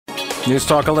News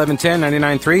Talk 1110,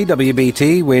 99.3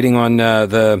 WBT, waiting on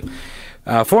the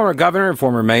former governor and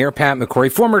former mayor, Pat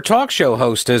McCrory, former talk show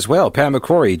host as well, Pat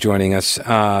McCrory, joining us.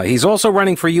 He's also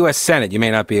running for U.S. Senate. You may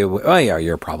not be aware. Oh, yeah,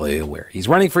 you're probably aware. He's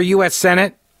running for U.S.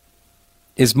 Senate.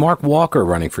 Is Mark Walker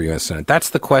running for U.S. Senate? That's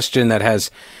the question that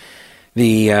has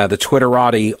the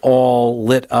Twitterati all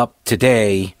lit up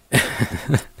today.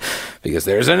 Because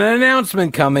there's an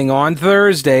announcement coming on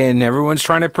Thursday, and everyone's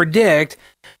trying to predict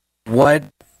what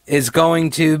is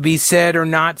going to be said or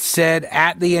not said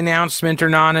at the announcement or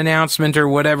non-announcement or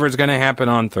whatever is going to happen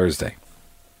on Thursday.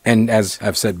 And as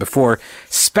I've said before,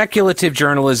 speculative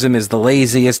journalism is the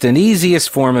laziest and easiest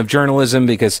form of journalism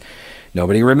because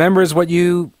nobody remembers what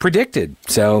you predicted,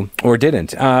 or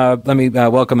didn't. Let me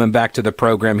welcome him back to the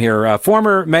program here.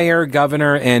 Former mayor,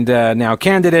 governor, and now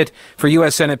candidate for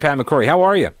U.S. Senate, Pat McCrory. How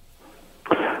are you?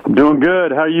 I'm doing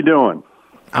good. How are you doing?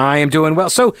 I am doing well.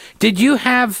 So did you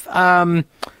have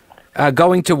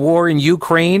going to war in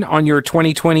Ukraine on your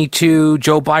 2022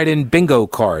 Joe Biden bingo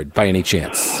card by any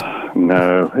chance?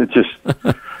 No, it just,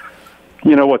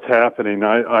 you know what's happening.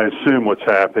 I assume what's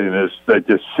happening is they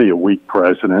just see a weak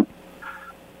president.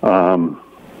 And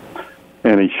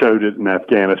he showed it in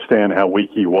Afghanistan how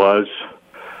weak he was.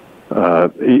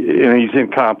 And he's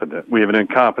incompetent. We have an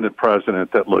incompetent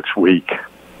president that looks weak.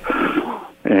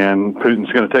 And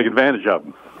Putin's going to take advantage of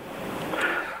him.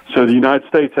 So the United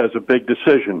States has a big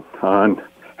decision on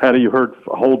how do you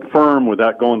hold firm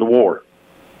without going to war.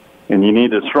 And you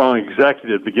need a strong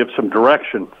executive to give some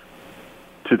direction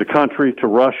to the country, to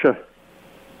Russia,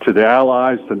 to the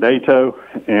allies, to NATO.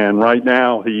 And right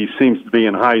now he seems to be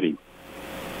in hiding.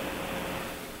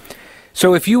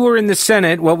 So if you were in the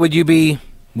Senate, what would you be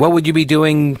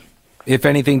doing, if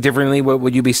anything, differently? What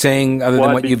would you be saying other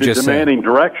than what you've just said? Demanding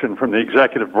direction from the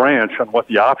executive branch on what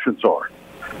the options are.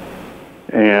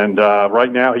 And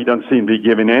right now, he doesn't seem to be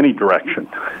giving any direction.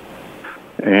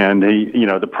 And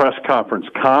the press conference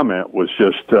comment was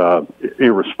just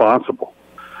irresponsible.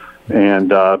 And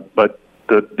but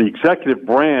the executive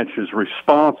branch is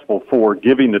responsible for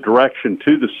giving the direction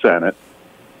to the Senate.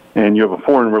 And you have a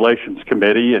Foreign Relations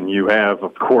Committee, and you have,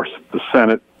 of course, the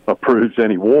Senate approves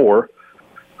any war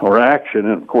or action.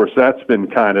 And, of course, that's been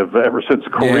kind of, ever since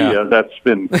Korea, that's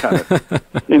been kind of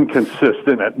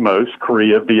inconsistent at most.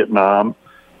 Korea, Vietnam,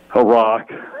 Iraq,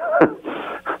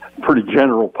 pretty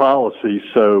general policy.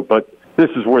 So, but this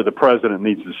is where the president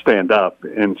needs to stand up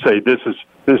and say, this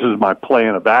is my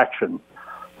plan of action,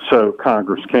 so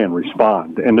Congress can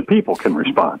respond, and the people can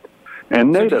respond,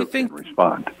 and NATO can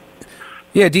respond.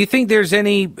 Yeah, do you think there's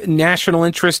any national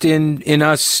interest in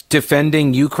us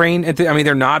defending Ukraine? I mean,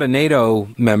 they're not a NATO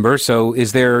member, so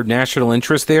is there national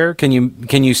interest there? Can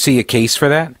you see a case for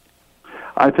that?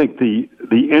 I think the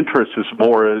interest is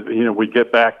more, we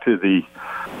get back to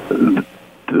the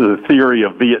theory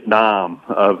of Vietnam,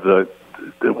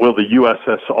 will the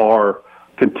USSR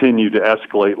continue to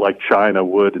escalate like China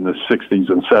would in the 60s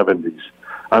and 70s?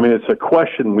 I mean, it's a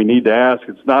question we need to ask.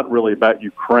 It's not really about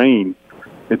Ukraine.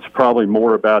 It's probably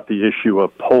more about the issue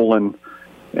of Poland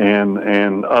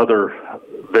and other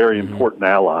very important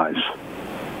allies.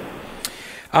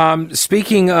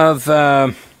 Speaking of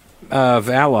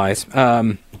allies,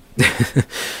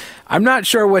 I'm not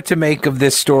sure what to make of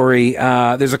this story.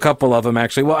 There's a couple of them,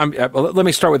 actually. Well, let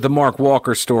me start with the Mark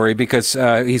Walker story because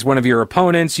he's one of your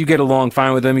opponents. You get along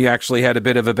fine with him. You actually had a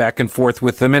bit of a back and forth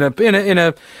with him in a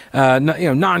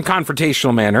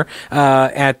non-confrontational manner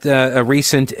at a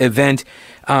recent event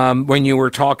when you were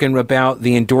talking about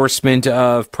the endorsement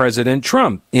of President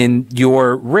Trump in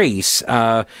your race.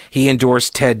 He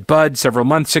endorsed Ted Budd several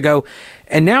months ago.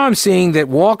 And now I'm seeing that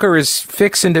Walker is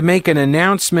fixing to make an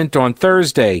announcement on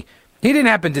Thursday. He didn't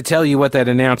happen to tell you what that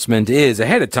announcement is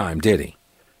ahead of time, did he?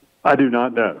 I do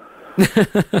not know.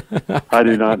 I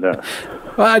do not know.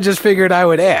 Well, I just figured I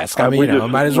would ask. I mean, we just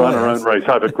might as well run our own race.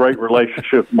 I have a great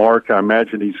relationship with Mark. I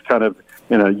imagine he's kind of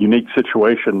in a unique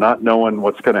situation, not knowing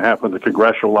what's going to happen with the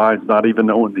congressional lines, not even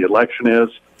knowing the election is.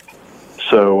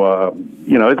 So,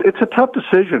 it's a tough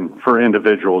decision for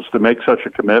individuals to make such a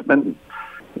commitment,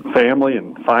 family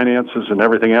and finances and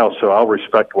everything else. So I'll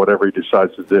respect whatever he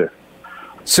decides to do.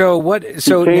 So what?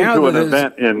 So he came now to an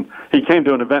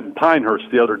event in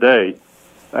Pinehurst the other day,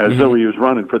 as though he was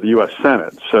running for the U.S.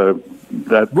 Senate. So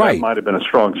that might have been a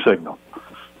strong signal.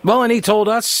 Well, and he told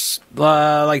us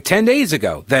like 10 days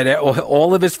ago that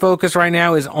all of his focus right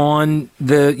now is on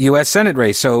the U.S. Senate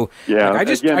race. So I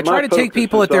try to take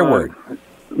people at their word.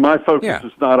 My focus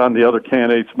is not on the other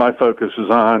candidates. My focus is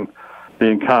on the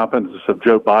incompetence of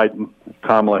Joe Biden,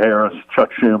 Kamala Harris,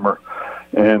 Chuck Schumer,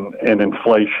 and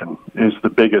inflation is the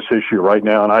biggest issue right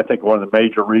now. And I think one of the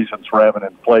major reasons we're having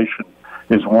inflation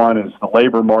is one is the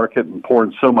labor market and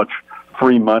pouring so much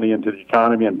free money into the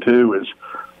economy, and two is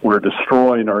we're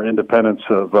destroying our independence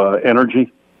of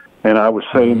energy. And I was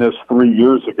saying this 3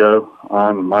 years ago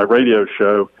on my radio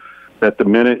show, that the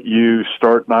minute you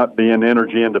start not being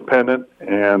energy independent,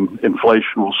 and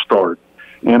inflation will start,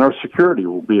 and our security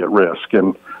will be at risk.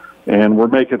 And we're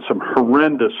making some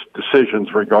horrendous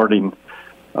decisions regarding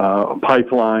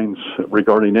pipelines,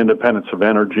 regarding independence of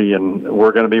energy, and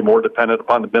we're going to be more dependent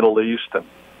upon the Middle East and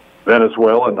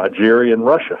Venezuela and Nigeria and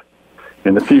Russia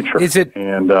in the future. Is it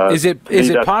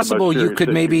possible you could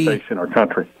maybe face in our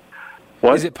country?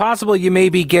 What? Is it possible you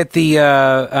maybe get the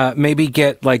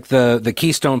the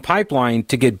Keystone Pipeline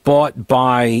to get bought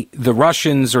by the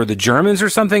Russians or the Germans or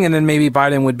something, and then maybe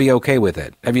Biden would be okay with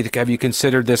it? Have you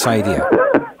considered this idea?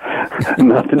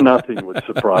 Nothing would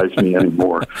surprise me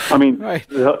anymore. I mean, right.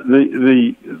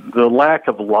 the lack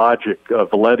of logic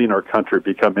of letting our country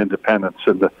become independent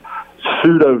and the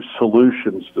pseudo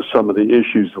solutions to some of the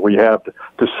issues that we have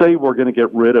to say we're going to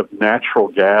get rid of natural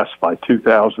gas by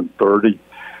 2030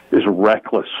 is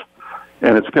reckless,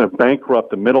 and it's going to bankrupt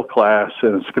the middle class,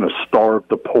 and it's going to starve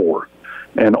the poor.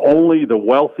 And only the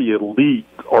wealthy elite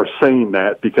are saying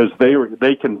that because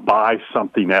they can buy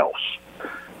something else.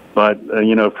 But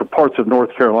for parts of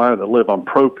North Carolina that live on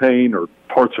propane, or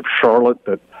parts of Charlotte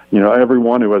that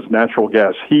everyone who has natural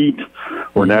gas heat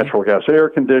or natural gas air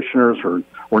conditioners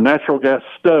or natural gas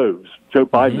stoves, Joe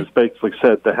Biden has basically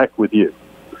said, "The heck with you."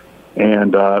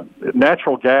 And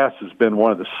natural gas has been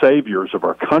one of the saviors of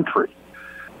our country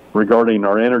regarding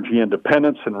our energy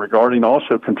independence and regarding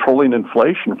also controlling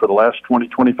inflation for the last 20,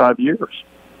 25 years.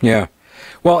 Yeah.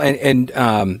 Well,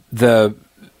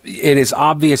 it is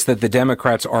obvious that the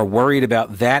Democrats are worried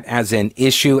about that as an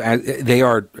issue. They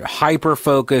are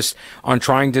hyper-focused on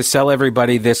trying to sell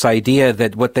everybody this idea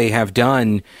that what they have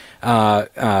done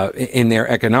in their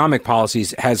economic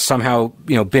policies has somehow,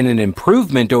 been an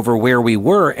improvement over where we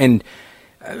were. And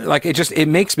it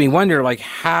makes me wonder,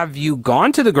 have you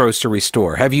gone to the grocery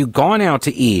store? Have you gone out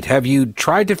to eat? Have you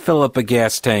tried to fill up a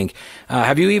gas tank?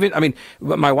 Have you even,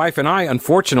 my wife and I,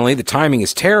 unfortunately, the timing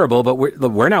is terrible, but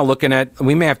we're now looking at,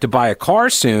 we may have to buy a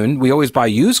car soon. We always buy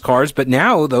used cars, but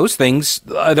now those things,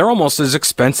 they're almost as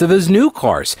expensive as new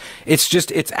cars.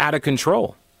 It's out of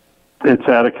control. It's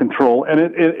out of control. And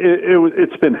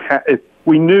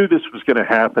we knew this was going to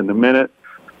happen the minute.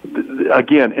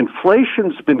 Again,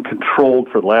 inflation's been controlled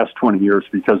for the last 20 years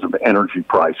because of energy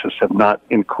prices have not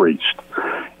increased.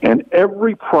 And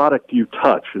every product you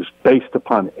touch is based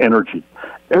upon energy.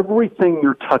 Everything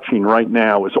you're touching right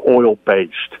now is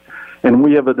oil-based. And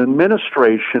we have an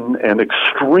administration and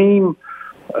extreme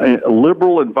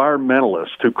liberal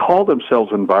environmentalists who call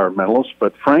themselves environmentalists,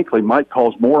 but frankly might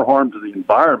cause more harm to the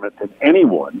environment than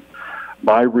anyone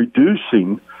by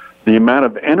reducing the amount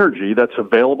of energy that's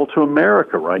available to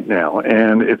America right now.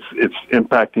 And it's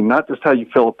impacting not just how you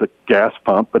fill up the gas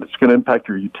pump, but it's going to impact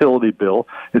your utility bill.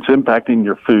 It's impacting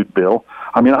your food bill.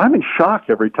 I'm in shock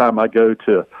every time I go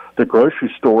to the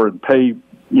grocery store and pay,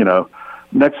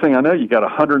 next thing I know, you got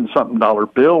 $100 and something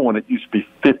bill when it used to be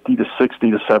 $50 to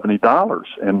 $60 to $70.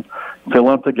 And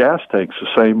filling up the gas tanks the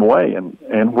same way. And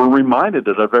we're reminded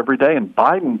of it every day. And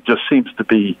Biden just seems to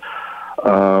be,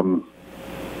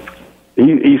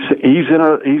 He's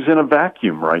in a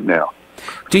vacuum right now.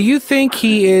 Do you think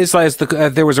he is,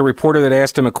 there was a reporter that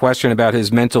asked him a question about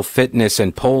his mental fitness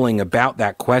and polling about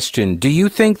that question. Do you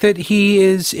think that he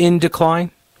is in decline?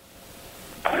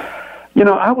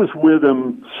 I was with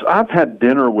him. I've had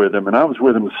dinner with him, and I was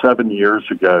with him 7 years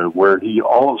ago where he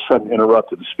all of a sudden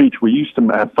interrupted the speech. We used to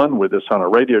have fun with this on a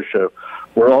radio show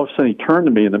where all of a sudden he turned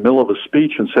to me in the middle of a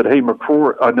speech and said, "Hey,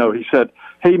 McCrory," he said,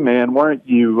 "Hey, man, why aren't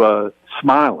you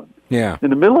smiling?" Yeah. In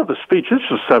the middle of the speech, this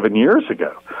was 7 years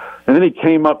ago. And then he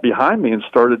came up behind me and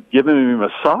started giving me a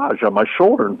massage on my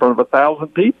shoulder in front of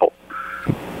 1,000 people.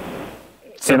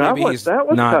 So and that was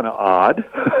kind of odd.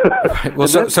 Right. Well,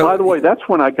 by the way, that's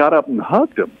when I got up and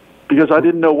hugged him because I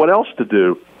didn't know what else to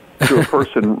do to a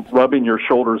person rubbing your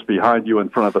shoulders behind you in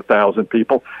front of 1,000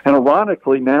 people. And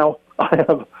ironically, now I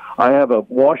have a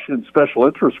Washington special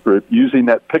interest group using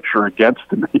that picture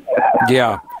against me.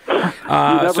 Yeah.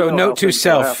 So note to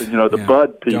self. The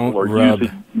Bud people are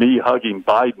using me hugging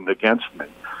Biden against me,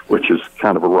 which is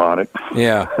kind of ironic.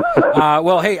 Yeah.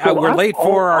 Well, hey, we're late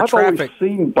for our traffic. I've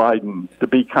always seen Biden to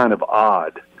be kind of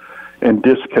odd and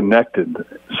disconnected.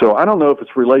 So I don't know if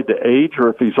it's related to age or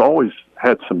if he's always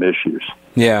had some issues.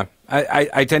 Yeah.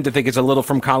 I tend to think it's a little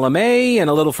from column A and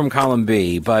a little from column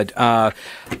B. But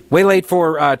way late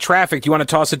for traffic. Do you want to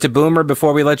toss it to Boomer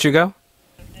before we let you go?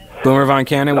 Boomer Von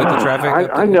Cannon with the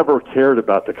traffic. I never cared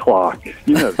about the clock.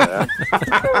 You know that.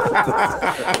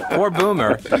 Poor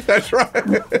Boomer. That's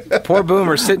right. Poor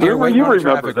Boomer sitting here waiting on a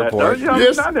traffic report.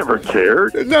 Yes. I never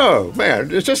cared. No,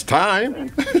 man, it's just time.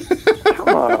 Come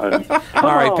on.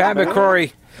 All right, Pat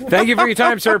McCrory, thank you for your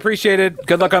time, sir. Appreciate it.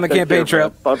 Good luck on the campaign trail.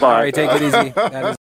 Bye-bye. All right, take it easy. That is